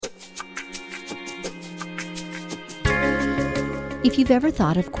If you've ever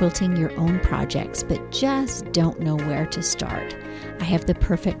thought of quilting your own projects but just don't know where to start, I have the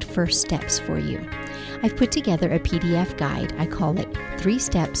perfect first steps for you. I've put together a PDF guide. I call it 3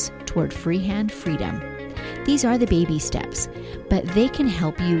 Steps Toward Freehand Freedom. These are the baby steps, but they can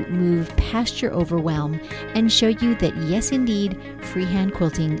help you move past your overwhelm and show you that yes, indeed, freehand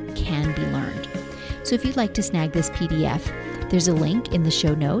quilting can be learned. So if you'd like to snag this PDF, there's a link in the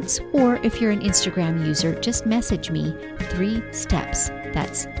show notes, or if you're an Instagram user, just message me 3 steps.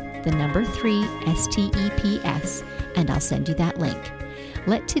 That's the number 3 STEPS, and I'll send you that link.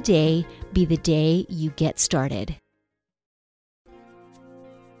 Let today be the day you get started.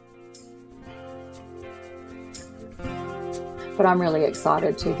 But I'm really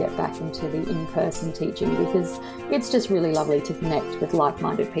excited to get back into the in-person teaching because it's just really lovely to connect with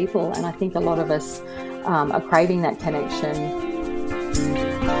like-minded people, and I think a lot of us are craving that connection.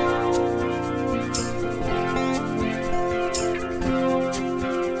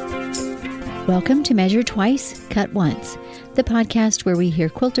 Welcome to Measure Twice, Cut Once, the podcast where we hear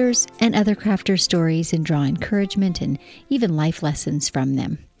quilters and other crafters' stories and draw encouragement and even life lessons from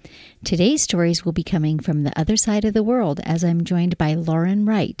them. Today's stories will be coming from the other side of the world as I'm joined by Lauren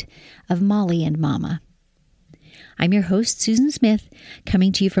Wright of Molly and Mama. I'm your host, Susan Smith,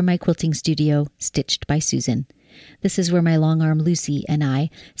 coming to you from my quilting studio, Stitched by Susan. This is where my long arm Lucy and I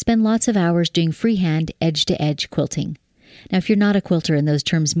spend lots of hours doing freehand edge-to-edge quilting. Now, if you're not a quilter and those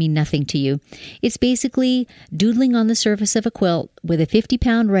terms mean nothing to you, it's basically doodling on the surface of a quilt with a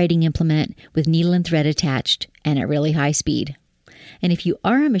 50-pound writing implement with needle and thread attached and at really high speed. And if you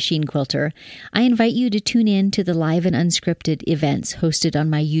are a machine quilter, I invite you to tune in to the live and unscripted events hosted on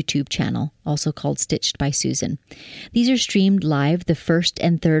my YouTube channel, also called Stitched by Susan. These are streamed live the first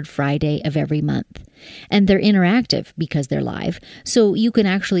and third Friday of every month. And they're interactive because they're live, so you can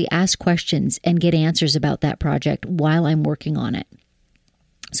actually ask questions and get answers about that project while I'm working on it.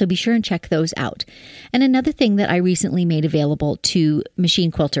 So be sure and check those out. And another thing that I recently made available to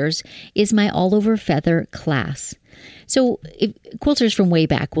machine quilters is my all over feather class. So quilters from way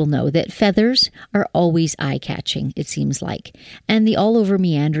back will know that feathers are always eye-catching, it seems like, and the all-over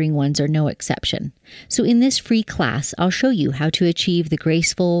meandering ones are no exception. So in this free class, I'll show you how to achieve the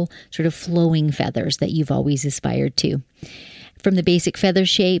graceful, sort of flowing feathers that you've always aspired to. From the basic feather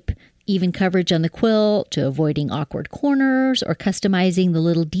shape, even coverage on the quilt, to avoiding awkward corners or customizing the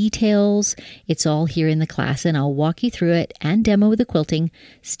little details. It's all here in the class, and I'll walk you through it and demo the quilting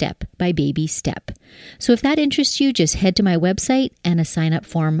step by baby step. So if that interests you, just head to my website and a sign-up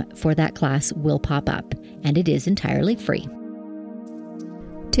form for that class will pop up, and it is entirely free.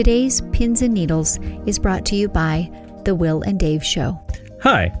 Today's Pins and Needles is brought to you by The Will and Dave Show.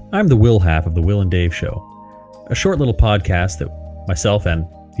 Hi, I'm the Will half of The Will and Dave Show, a short little podcast that myself and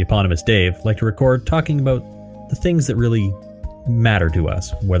the eponymous Dave like to record talking about the things that really matter to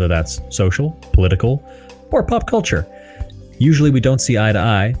us, whether that's social, political, or pop culture. Usually we don't see eye to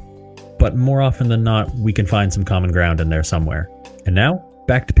eye, but more often than not, we can find some common ground in there somewhere. And now,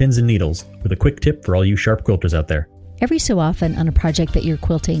 back to Pins and Needles with a quick tip for all you sharp quilters out there. Every so often on a project that you're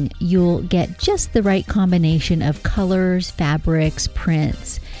quilting, you'll get just the right combination of colors, fabrics,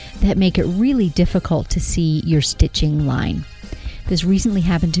 prints that make it really difficult to see your stitching line. This recently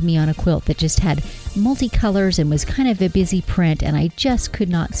happened to me on a quilt that just had multicolors and was kind of a busy print, and I just could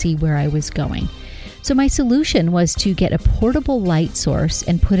not see where I was going. So my solution was to get a portable light source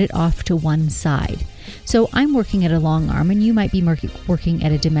and put it off to one side. So I'm working at a long arm, and you might be working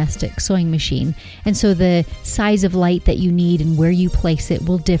at a domestic sewing machine. And so the size of light that you need and where you place it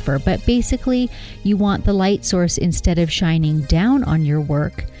will differ. But basically, you want the light source, instead of shining down on your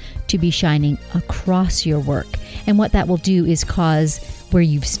work, to be shining across your work. And what that will do is cause where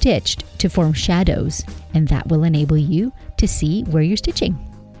you've stitched to form shadows, and that will enable you to see where you're stitching.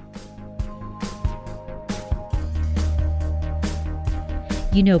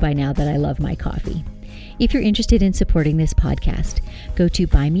 You know by now that I love my coffee. If you're interested in supporting this podcast, go to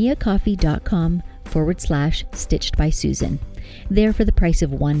buymeacoffee.com/Stitched by Susan. There, for the price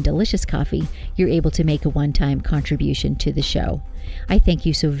of one delicious coffee, you're able to make a one-time contribution to the show. I thank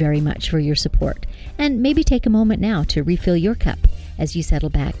you so very much for your support, and maybe take a moment now to refill your cup as you settle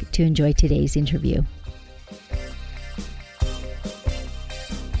back to enjoy today's interview.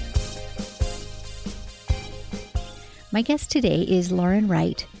 My guest today is Lauren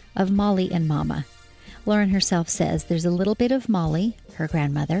Wright of Molly and Mama. Lauren herself says there's a little bit of Molly, her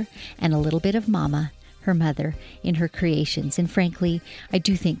grandmother, and a little bit of Mama, her mother, in her creations. And frankly, I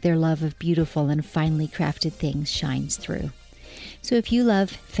do think their love of beautiful and finely crafted things shines through. So if you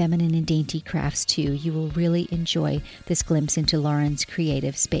love feminine and dainty crafts too, you will really enjoy this glimpse into Lauren's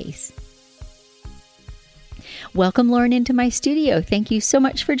creative space. Welcome, Lauren, into my studio. Thank you so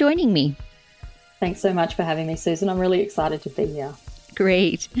much for joining me. Thanks so much for having me, Susan. I'm really excited to be here.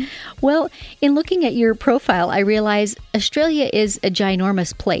 Great. Well, in looking at your profile, I realize Australia is a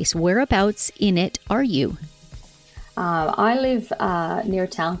ginormous place. Whereabouts in it are you? I live near a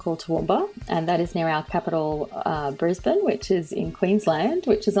town called Toowoomba, and that is near our capital, Brisbane, which is in Queensland,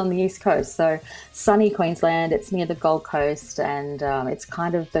 which is on the east coast. So sunny Queensland, it's near the Gold Coast, and it's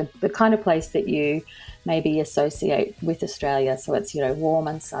kind of the kind of place that you maybe associate with Australia. So it's, warm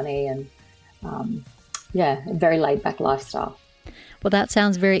and sunny and, a very laid-back lifestyle. Well, that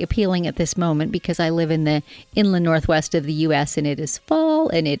sounds very appealing at this moment because I live in the inland northwest of the U.S. and it is fall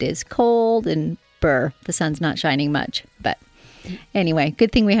and it is cold and the sun's not shining much. But anyway,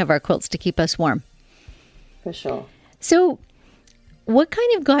 good thing we have our quilts to keep us warm. For sure. So what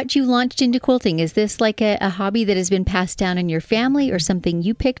kind of got you launched into quilting? Is this like a hobby that has been passed down in your family or something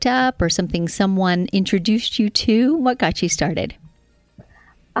you picked up or something someone introduced you to? What got you started?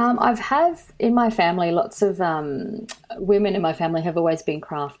 I've had in my family, lots of women in my family have always been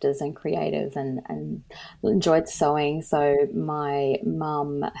crafters and creative and enjoyed sewing. So my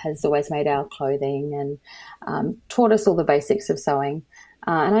mum has always made our clothing and taught us all the basics of sewing.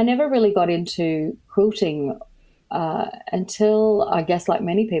 And I never really got into quilting until, I guess like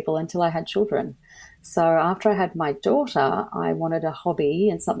many people, until I had children. So after I had my daughter, I wanted a hobby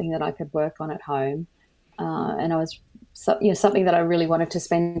and something that I could work on at home. And I was something that I really wanted to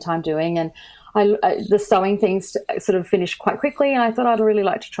spend time doing. And the sewing things sort of finished quite quickly, and I thought I'd really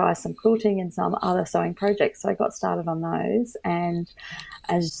like to try some quilting and some other sewing projects. So I got started on those. And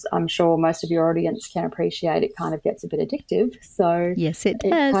as I'm sure most of your audience can appreciate, it kind of gets a bit addictive. So yes, it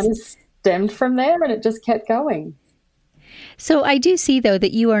does. It kind of stemmed from there and it just kept going. So I do see, though,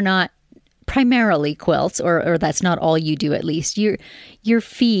 that you are not primarily quilts, or that's not all you do, at least. Your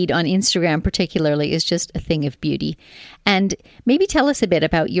feed on Instagram particularly is just a thing of beauty. And maybe tell us a bit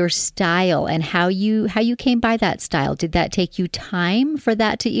about your style and how you came by that style. Did that take you time for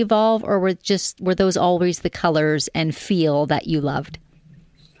that to evolve, or were those always the colors and feel that you loved?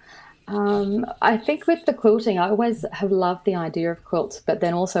 I think with the quilting, I always have loved the idea of quilts, but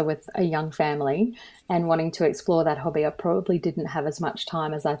then also with a young family and wanting to explore that hobby, I probably didn't have as much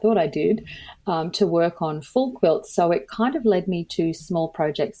time as I thought I did to work on full quilts. So it kind of led me to small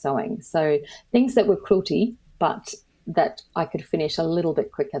project sewing. So things that were quilty, but that I could finish a little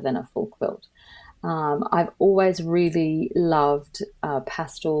bit quicker than a full quilt. I've always really loved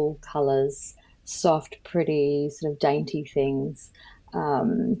pastel colours, soft, pretty, sort of dainty things.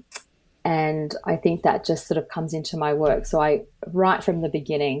 And I think that just sort of comes into my work. So right from the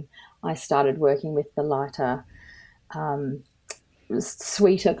beginning, I started working with the lighter,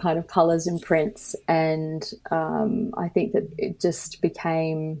 sweeter kind of colours and prints. And I think that it just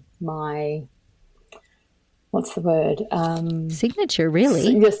became my, what's the word? Signature, really?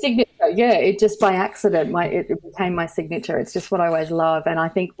 Your signature, yeah. It just by accident, it became my signature. It's just what I always love. And I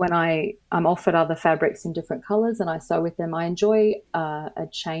think when I'm offered other fabrics in different colours and I sew with them, I enjoy a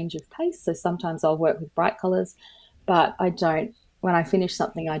change of pace. So sometimes I'll work with bright colours, but when I finish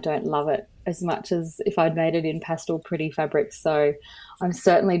something, I don't love it as much as if I'd made it in pastel pretty fabrics. So I'm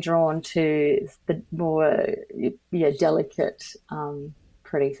certainly drawn to the more delicate,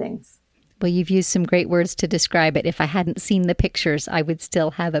 pretty things. Well, you've used some great words to describe it. If I hadn't seen the pictures, I would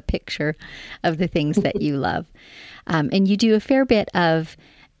still have a picture of the things that you love. And you do a fair bit of,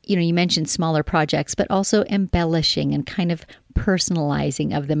 you mentioned smaller projects, but also embellishing and kind of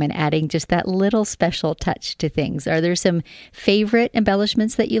personalizing of them and adding just that little special touch to things. Are there some favorite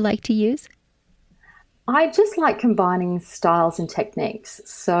embellishments that you like to use? I just like combining styles and techniques.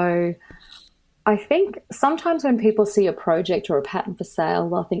 So I think sometimes when people see a project or a pattern for sale,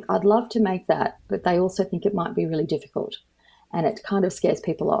 they'll think, I'd love to make that, but they also think it might be really difficult and it kind of scares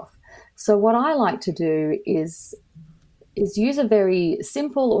people off. So what I like to do is use a very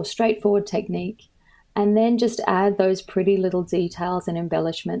simple or straightforward technique and then just add those pretty little details and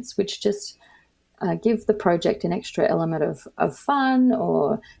embellishments, which just give the project an extra element of fun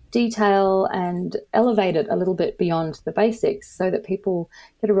or detail and elevate it a little bit beyond the basics so that people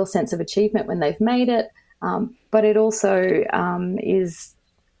get a real sense of achievement when they've made it. But it also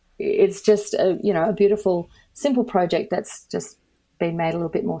it's just a beautiful, simple project that's just been made a little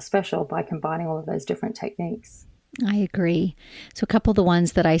bit more special by combining all of those different techniques. I agree. So a couple of the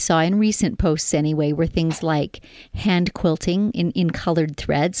ones that I saw in recent posts anyway were things like hand quilting in colored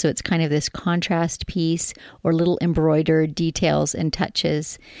thread. So it's kind of this contrast piece or little embroidered details and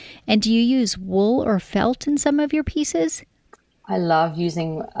touches. And do you use wool or felt in some of your pieces? I love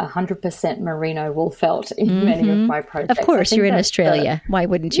using 100% merino wool felt in many of my projects. Of course, you're in Australia. Why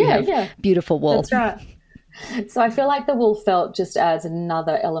wouldn't you have beautiful wool? That's right. So I feel like the wool felt just adds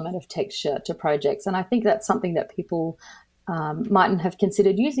another element of texture to projects. And I think that's something that people mightn't have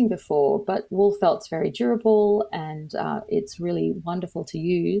considered using before, but wool felt's very durable and it's really wonderful to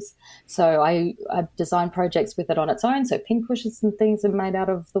use. So I design projects with it on its own. So pin cushions and things are made out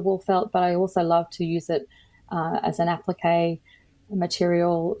of the wool felt, but I also love to use it as an applique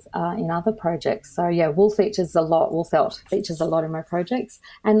material in other projects. So yeah, wool felt features a lot in my projects.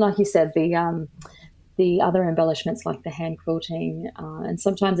 And like you said, the other embellishments like the hand quilting, and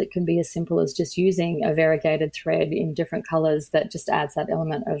sometimes it can be as simple as just using a variegated thread in different colours that just adds that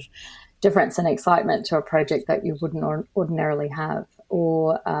element of difference and excitement to a project that you wouldn't ordinarily have.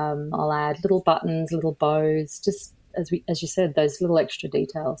 Or I'll add little buttons, little bows, just as you said, those little extra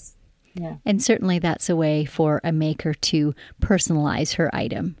details. Yeah. And certainly that's a way for a maker to personalize her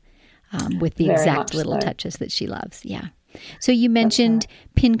item with the Very exact little so. touches that she loves. Yeah. So you mentioned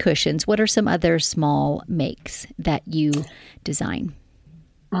pin cushions. What are some other small makes that you design?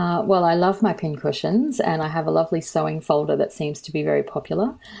 Well, I love my pin cushions, and I have a lovely sewing folder that seems to be very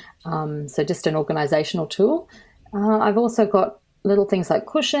popular. So just an organizational tool. I've also got little things like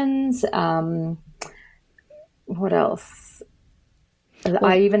cushions. What else?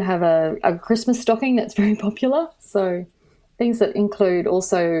 I even have a Christmas stocking that's very popular. So things that include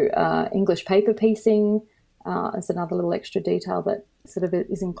also English paper piecing is another little extra detail that sort of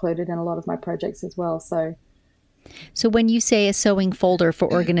is included in a lot of my projects as well. So when you say a sewing folder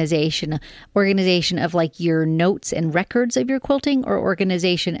for organization of like your notes and records of your quilting, or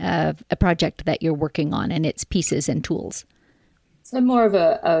organization of a project that you're working on and its pieces and tools? So more of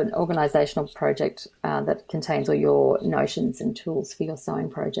an organizational project that contains all your notions and tools for your sewing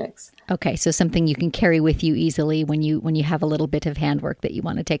projects. Okay, so something you can carry with you easily when you have a little bit of handwork that you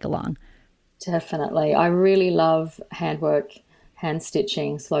want to take along. Definitely. I really love handwork, hand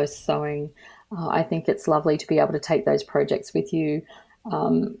stitching, slow sewing. I think it's lovely to be able to take those projects with you.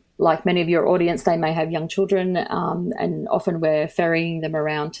 Like many of your audience, they may have young children, and often we're ferrying them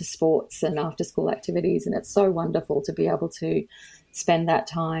around to sports and after-school activities, and it's so wonderful to be able to spend that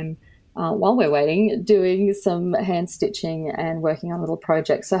time while we're waiting doing some hand stitching and working on little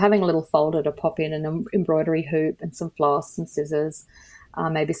projects. So having a little folder to pop in an embroidery hoop and some floss, some scissors,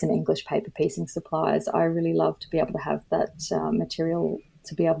 maybe some English paper piecing supplies. I really love to be able to have that material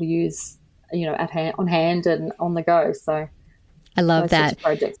to be able to use, on hand and on the go. So I love that.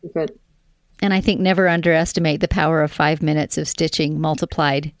 Projects are good. And I think never underestimate the power of 5 minutes of stitching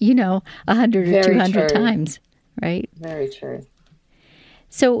multiplied, 100 or 200 times, right? Very true.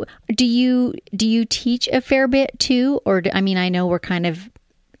 So do you teach a fair bit too? Or, I know we're kind of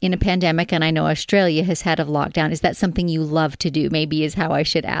in a pandemic, and I know Australia has had a lockdown. Is that something you love to do? Maybe is how I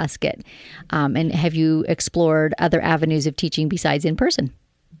should ask it. And have you explored other avenues of teaching besides in person?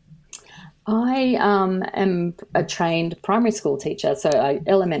 I am a trained primary school teacher, so an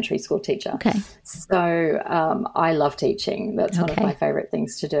elementary school teacher. Okay. So I love teaching. That's one of my favourite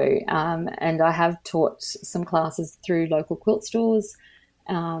things to do. And I have taught some classes through local quilt stores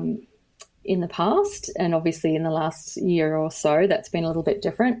in the past, and obviously in the last year or so that's been a little bit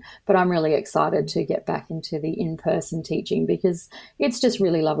different, but I'm really excited to get back into the in-person teaching because it's just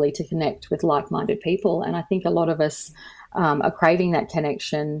really lovely to connect with like-minded people, and I think a lot of us are craving that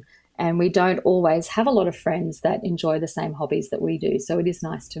connection, and we don't always have a lot of friends that enjoy the same hobbies that we do, so it is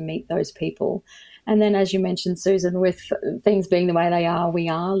nice to meet those people. And then, as you mentioned, Susan, with things being the way they are, we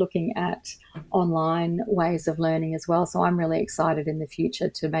are looking at online ways of learning as well. So I'm really excited in the future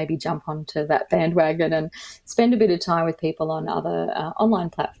to maybe jump onto that bandwagon and spend a bit of time with people on other online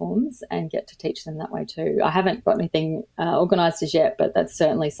platforms and get to teach them that way too. I haven't got anything organised as yet, but that's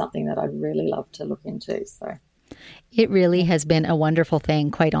certainly something that I'd really love to look into. So it really has been a wonderful thing,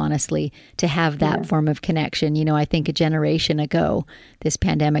 quite honestly, to have that form of connection. I think a generation ago, this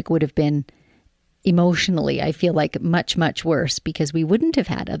pandemic would have been emotionally, I feel like, much, much worse because we wouldn't have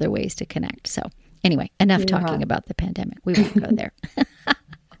had other ways to connect. So anyway, enough talking about the pandemic. We won't go there.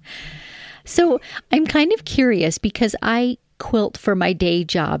 So I'm kind of curious because I quilt for my day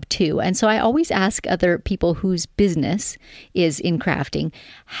job too. And so I always ask other people whose business is in crafting,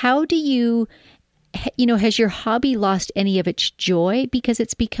 how do you, has your hobby lost any of its joy because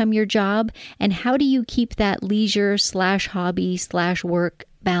it's become your job? And how do you keep that leisure/hobby/work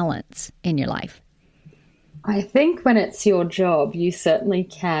balance in your life? I think when it's your job, you certainly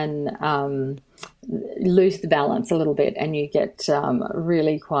can lose the balance a little bit and you get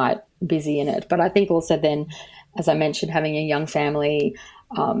really quite busy in it. But I think also then, as I mentioned, having a young family,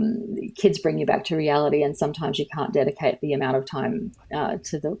 kids bring you back to reality, and sometimes you can't dedicate the amount of time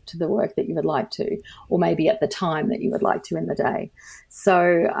to the work that you would like to, or maybe at the time that you would like to in the day.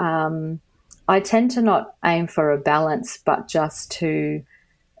 So I tend to not aim for a balance, but just to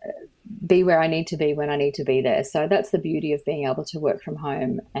be where I need to be when I need to be there. So that's the beauty of being able to work from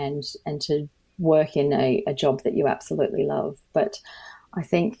home and to work in a job that you absolutely love. But I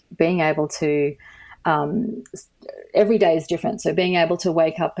think being able to every day is different. So being able to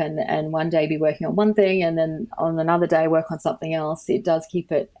wake up and one day be working on one thing and then on another day work on something else, it does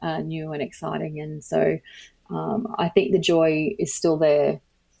keep it new and exciting. And so I think the joy is still there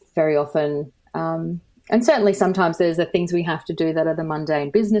very often. And certainly sometimes there's the things we have to do that are the mundane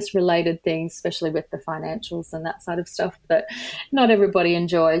business related things, especially with the financials and that side of stuff that not everybody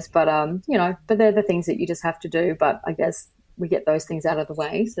enjoys. But, but they're the things that you just have to do. But I guess we get those things out of the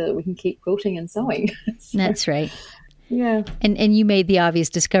way so that we can keep quilting and sewing. So, that's right. Yeah. And you made the obvious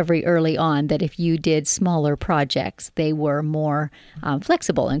discovery early on that if you did smaller projects, they were more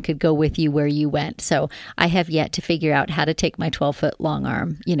flexible and could go with you where you went. So I have yet to figure out how to take my 12-foot long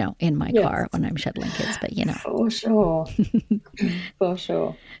arm, in my car when I'm shuttling kids, but For sure. For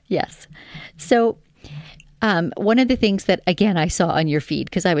sure. Yes. So one of the things that, again, I saw on your feed,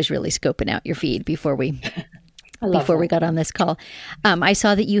 because I was really scoping out your feed before we got on this call, I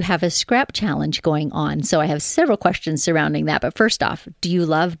saw that you have a scrap challenge going on. So I have several questions surrounding that. But first off, do you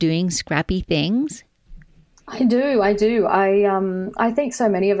love doing scrappy things? I do. I think so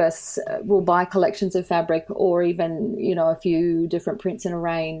many of us will buy collections of fabric or even, a few different prints in a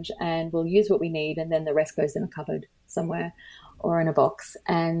range, and we'll use what we need, and then the rest goes in a cupboard somewhere or in a box.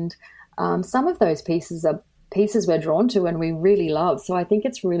 And some of those pieces are pieces we're drawn to and we really love. So I think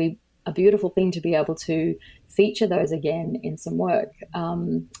it's really a beautiful thing to be able to feature those again in some work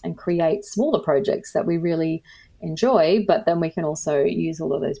and create smaller projects that we really enjoy, but then we can also use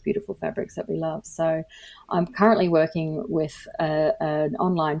all of those beautiful fabrics that we love. So I'm currently working with an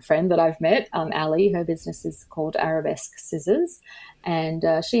online friend that I've met, Ali. Her business is called Arabesque Scissors, and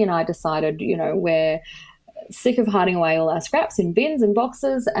she and I decided, we're sick of hiding away all our scraps in bins and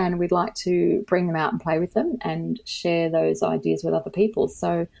boxes, and we'd like to bring them out and play with them and share those ideas with other people.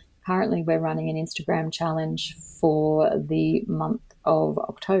 So currently we're running an Instagram challenge for the month of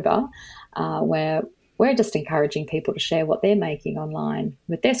October where we're just encouraging people to share what they're making online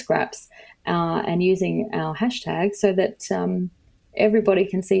with their scraps and using our hashtag so that everybody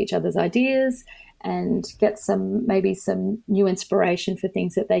can see each other's ideas and get some new inspiration for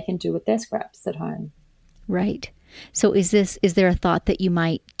things that they can do with their scraps at home. Right. So is there a thought that you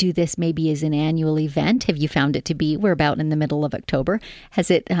might do this maybe as an annual event? Have you found it to be, we're about in the middle of October. Has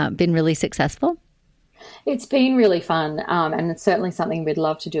it been really successful? It's been really fun, and it's certainly something we'd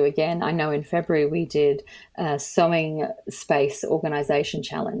love to do again. I know in February we did a sewing space organisation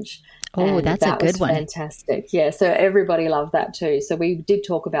challenge. Oh, that's a good one. Fantastic. Yeah, so everybody loved that too. So we did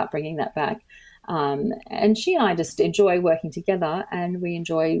talk about bringing that back. And she and I just enjoy working together, and we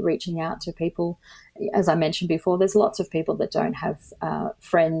enjoy reaching out to people. As I mentioned before, there's lots of people that don't have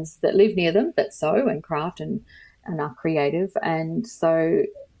friends that live near them that sew and craft and are creative. And so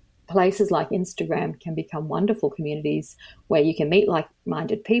places like Instagram can become wonderful communities where you can meet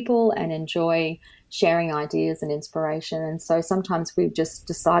like-minded people and enjoy sharing ideas and inspiration. And so sometimes we've just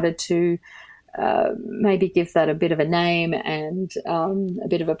decided to maybe give that a bit of a name and a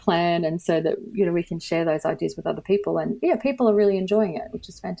bit of a plan, and so that we can share those ideas with other people. And people are really enjoying it, which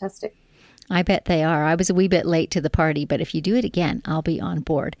is fantastic. I bet they are. I was a wee bit late to the party, but if you do it again, I'll be on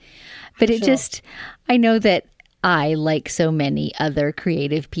board. But I know that I, like so many other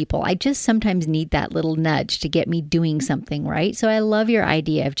creative people, I just sometimes need that little nudge to get me doing something, right? So I love your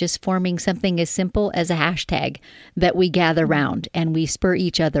idea of just forming something as simple as a hashtag that we gather around and we spur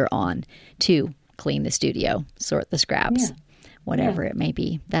each other on to clean the studio, sort the scraps, whatever it may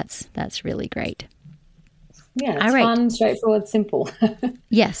be. That's really great. Yeah, it's fun, straightforward, simple.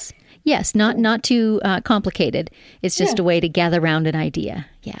 Yes, not too complicated. It's just a way to gather around an idea.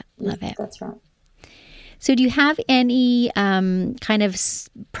 Yeah, love it. That's right. So do you have any kind of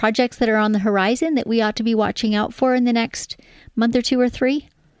projects that are on the horizon that we ought to be watching out for in the next month or two or three?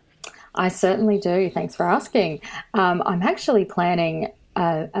 I certainly do. Thanks for asking. I'm actually planning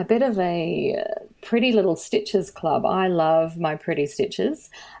a bit of a Pretty Little Stitches club. I love my pretty stitches.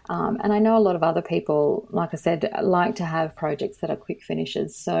 And I know a lot of other people, like I said, like to have projects that are quick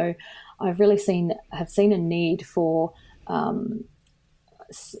finishes. So I've really have seen a need for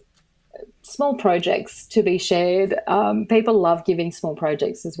small projects to be shared. People love giving small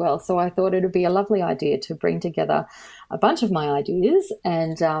projects as well. So I thought it would be a lovely idea to bring together a bunch of my ideas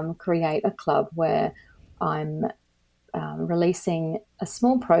and create a club where I'm releasing a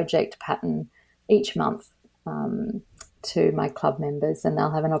small project pattern each month to my club members, and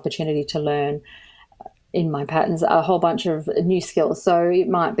they'll have an opportunity to learn in my patterns a whole bunch of new skills. So it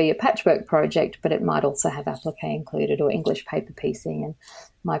might be a patchwork project, but it might also have applique included or English paper piecing. And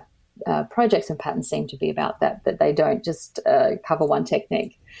my projects and patterns seem to be about that they don't just cover one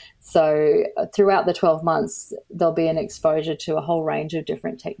technique. So throughout the 12 months, there'll be an exposure to a whole range of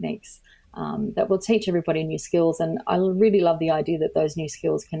different techniques that will teach everybody new skills. And I really love the idea that those new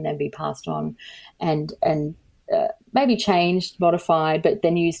skills can then be passed on and maybe changed, modified, but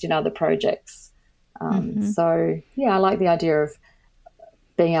then used in other projects. So, I like the idea of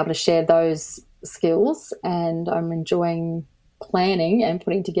being able to share those skills, and I'm enjoying planning and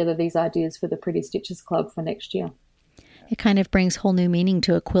putting together these ideas for the Pretty Stitches Club for next year. It kind of brings whole new meaning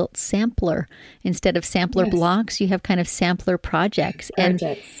to a quilt sampler. Instead of sampler blocks, you have kind of sampler projects. And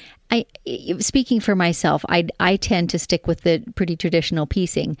speaking for myself, I tend to stick with the pretty traditional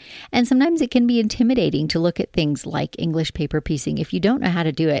piecing. And sometimes it can be intimidating to look at things like English paper piecing. If you don't know how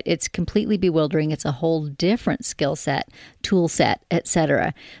to do it, it's completely bewildering. It's a whole different skill set, tool set,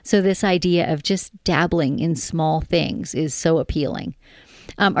 etc. So this idea of just dabbling in small things is so appealing.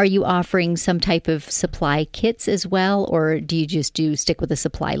 Are you offering some type of supply kits as well, or do you just stick with a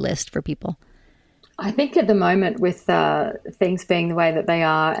supply list for people? I think at the moment, with things being the way that they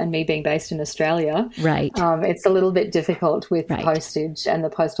are and me being based in Australia, right, it's a little bit difficult with postage and the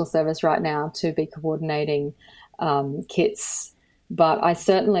postal service right now to be coordinating kits. But I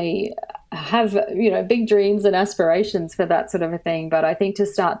certainly have, big dreams and aspirations for that sort of a thing. But I think to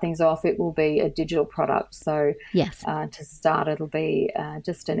start things off, it will be a digital product. So yes, to start, it'll be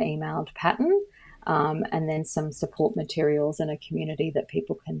just an emailed pattern. And then some support materials and a community that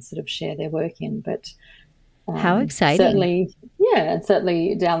people can sort of share their work in. But how exciting.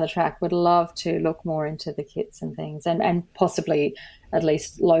 Certainly down the track would love to look more into the kits and things, and possibly at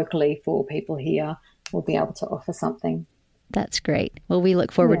least locally for people here we'll be able to offer something. That's great. Well, we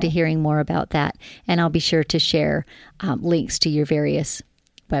look forward to hearing more about that, and I'll be sure to share links to your various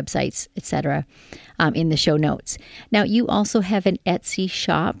websites, etc., in the show notes. Now, you also have an Etsy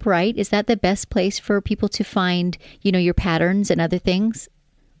shop, right? Is that the best place for people to find, your patterns and other things?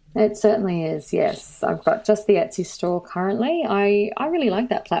 It certainly is, yes. I've got just the Etsy store currently. I really like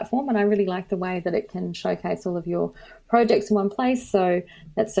that platform, and I really like the way that it can showcase all of your projects in one place. So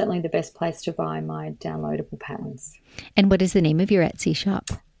that's certainly the best place to buy my downloadable patterns. And what is the name of your Etsy shop?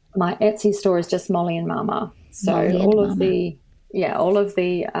 My Etsy store is just Molly and Mama. So all of the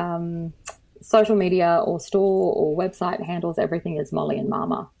social media or store or website handles, everything is Molly and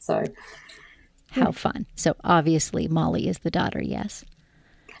Mama. So how fun. So obviously Molly is the daughter, yes?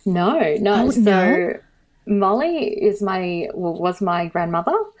 No. Oh, no? Molly was my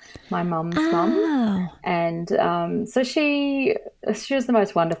grandmother, my mum's mum. And so she was the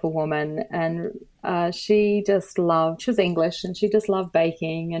most wonderful woman, and she was English, and she just loved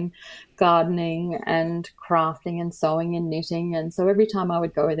baking and gardening and crafting and sewing and knitting. And so every time I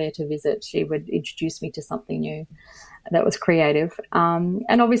would go there to visit, she would introduce me to something new that was creative. And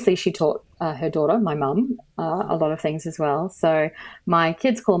obviously she taught her daughter, my mum, a lot of things as well. So my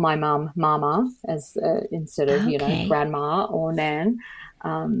kids call my mum Mama instead of, Grandma or Nan.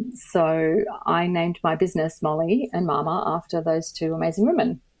 So I named my business Molly and Mama after those two amazing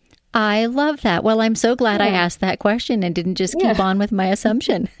women. I love that. Well, I'm so glad I asked that question and didn't just keep on with my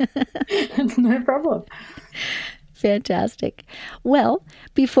assumption. No problem. Fantastic. Well,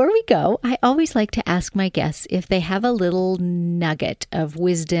 before we go, I always like to ask my guests if they have a little nugget of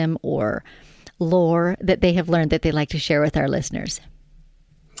wisdom or lore that they have learned that they'd like to share with our listeners.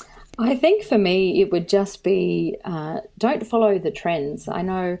 I think for me, it would just be don't follow the trends. I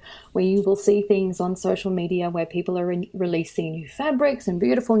know where you will see things on social media where people are releasing new fabrics and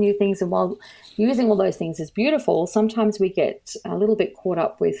beautiful new things. And while using all those things is beautiful, sometimes we get a little bit caught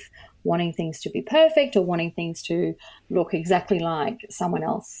up with wanting things to be perfect or wanting things to look exactly like someone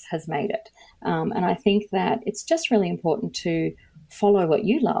else has made it. And I think that it's just really important to follow what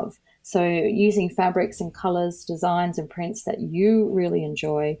you love. So using fabrics and colours, designs and prints that you really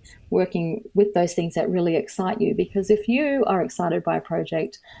enjoy, working with those things that really excite you. Because if you are excited by a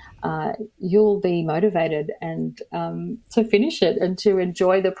project, you'll be motivated and to finish it and to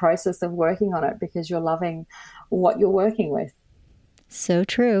enjoy the process of working on it because you're loving what you're working with. So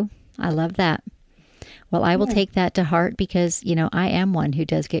true. I love that. Well, I will take that to heart because, I am one who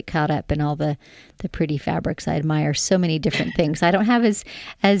does get caught up in all the pretty fabrics. I admire so many different things. I don't have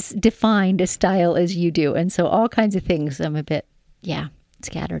as defined a style as you do. And so all kinds of things, I'm a bit,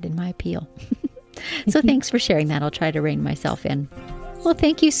 scattered in my appeal. So thanks for sharing that. I'll try to rein myself in. Well,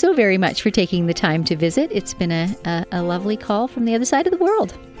 thank you so very much for taking the time to visit. It's been a lovely call from the other side of the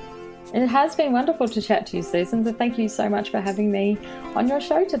world. It has been wonderful to chat to you, Susan. So thank you so much for having me on your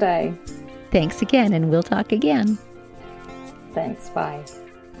show today. Thanks again, and we'll talk again. Thanks. Bye.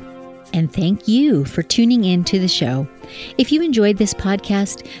 And thank you for tuning in to the show. If you enjoyed this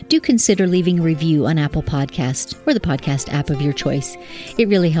podcast, do consider leaving a review on Apple Podcasts or the podcast app of your choice. It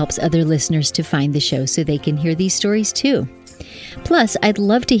really helps other listeners to find the show so they can hear these stories too. Plus, I'd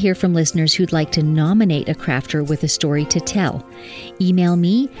love to hear from listeners who'd like to nominate a crafter with a story to tell. Email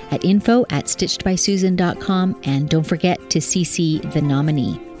me at info@stitchedbysusan.com, and don't forget to CC the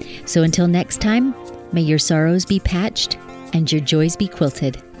nominee. So until next time, may your sorrows be patched and your joys be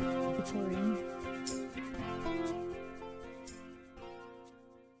quilted.